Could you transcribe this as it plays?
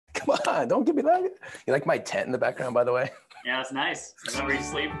Don't give me that. You like my tent in the background, by the way? Yeah, that's nice. Is that where you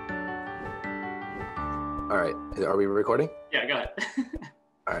sleep? All right. Are we recording? Yeah, go ahead.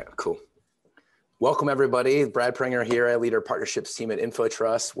 All right, cool. Welcome, everybody. Brad Prenger here. I lead our partnerships team at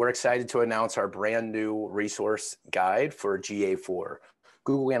InfoTrust. We're excited to announce our brand new resource guide for GA4,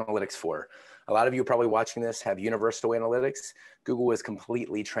 Google Analytics 4. A lot of you probably watching this have universal analytics. Google is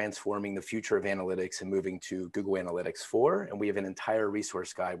completely transforming the future of analytics and moving to Google Analytics 4. And we have an entire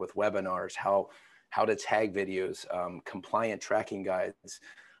resource guide with webinars, how to tag videos, compliant tracking guides,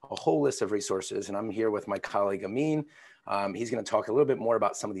 a whole list of resources. And I'm here with my colleague, Amin. He's going to talk a little bit more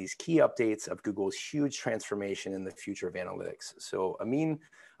about some of these key updates of Google's huge transformation in the future of analytics. So Amin,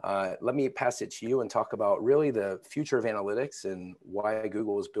 let me pass it to you and talk about really the future of analytics and why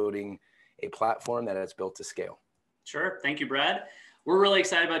Google is building a platform that is built to scale. Sure. Thank you, Brad. We're really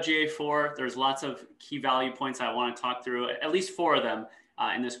excited about GA4. There's lots of key value points I want to talk through, at least 4 of them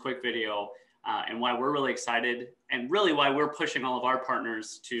in this quick video, and why we're really excited and really why we're pushing all of our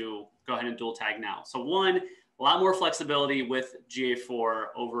partners to go ahead and dual tag now. So one, a lot more flexibility with GA4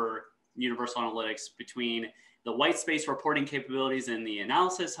 over Universal Analytics between the Whitespace reporting capabilities in the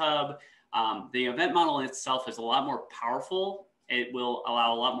Analysis Hub. The event model itself is a lot more powerful. It will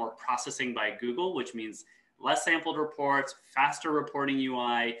allow a lot more processing by Google, which means less sampled reports, faster reporting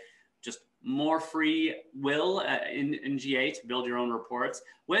UI, just more free will in GA to build your own reports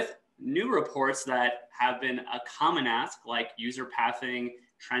with new reports that have been a common ask like user pathing,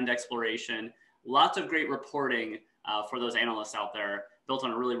 trend exploration, lots of great reporting for those analysts out there built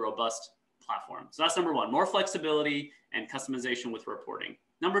on a really robust platform. So that's number one, more flexibility and customization with reporting.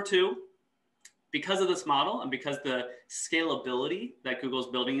 Number two, because of this model and because the scalability that Google's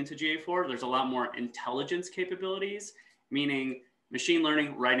building into GA4, there's a lot more intelligence capabilities, meaning machine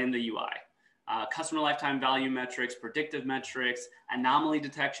learning right in the UI. Customer lifetime value metrics, predictive metrics, anomaly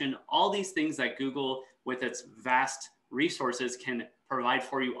detection, all these things that Google, with its vast resources, can provide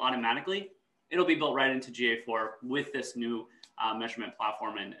for you automatically. It'll be built right into GA4 with this new measurement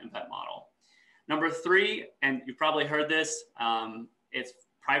platform and event model. Number 3, and you've probably heard this, it's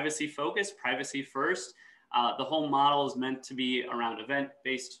privacy focused, privacy first. The whole model is meant to be around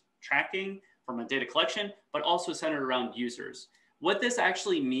event-based tracking from a data collection, but also centered around users. What this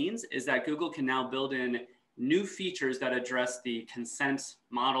actually means is that Google can now build in new features that address the consent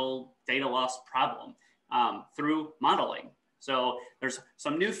model data loss problem through modeling. So there's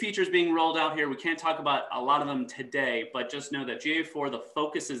some new features being rolled out here. We can't talk about a lot of them today, but just know that GA4, the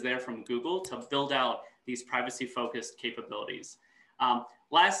focus is there from Google to build out these privacy-focused capabilities.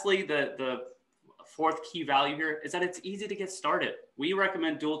 Lastly, the 4th key value here is that it's easy to get started. We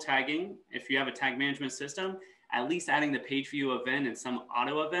recommend dual tagging if you have a tag management system, at least adding the page view event and some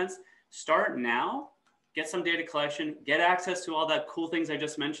auto events. Start now, get some data collection, get access to all that cool things I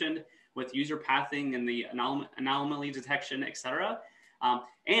just mentioned with user pathing and the anomaly detection, et cetera.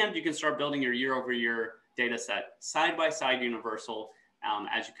 And you can start building your year-over-year data set side-by-side universal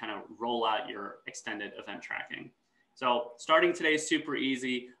as you kind of roll out your extended event tracking. So starting today is super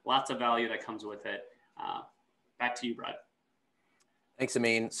easy, lots of value that comes with it. Back to you, Brad. Thanks,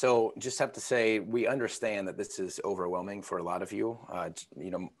 Amin. So just have to say, we understand that this is overwhelming for a lot of you.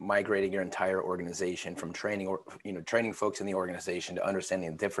 Migrating your entire organization from training folks in the organization to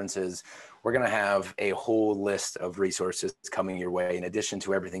understanding the differences. We're going to have a whole list of resources coming your way in addition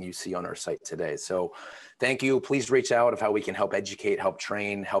to everything you see on our site today. So thank you. Please reach out of how we can help educate, help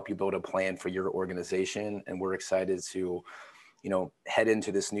train, help you build a plan for your organization. And we're excited to head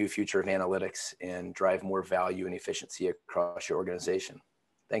into this new future of analytics and drive more value and efficiency across your organization.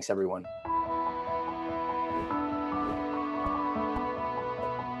 Thanks, everyone.